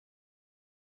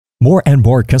More and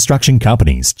more construction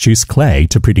companies choose clay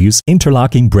to produce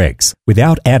interlocking bricks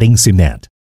without adding cement,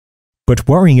 but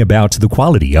worrying about the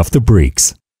quality of the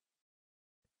bricks.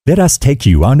 Let us take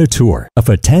you on a tour of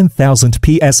a 10,000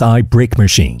 psi brick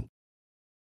machine.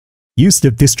 Use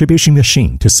the distribution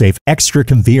machine to save extra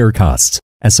conveyor costs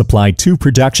and supply 2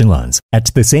 production lines at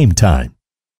the same time.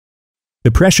 The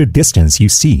pressure distance you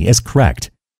see is correct.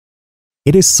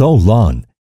 It is so long,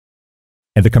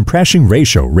 and the compression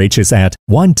ratio reaches at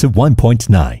 1 to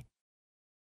 1.9.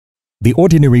 The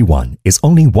ordinary one is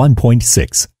only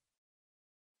 1.6.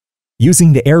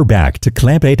 Using the airbag to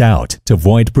clamp it out to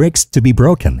avoid bricks to be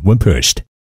broken when pushed.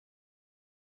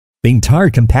 The entire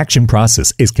compaction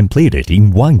process is completed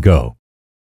in one go.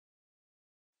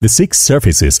 The 6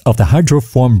 surfaces of the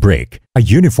hydraform brick are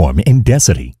uniform in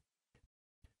density.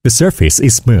 The surface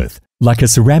is smooth, like a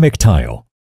ceramic tile.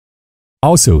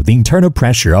 Also, the internal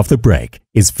pressure of the brick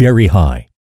is very high.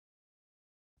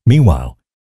 Meanwhile,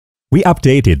 we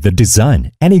updated the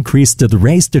design and increased the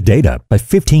raised data by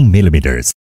 15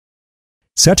 millimeters.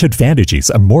 Such advantages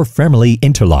are more firmly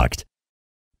interlocked.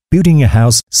 Building a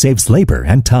house saves labor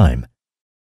and time,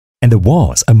 and the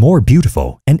walls are more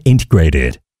beautiful and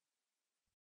integrated.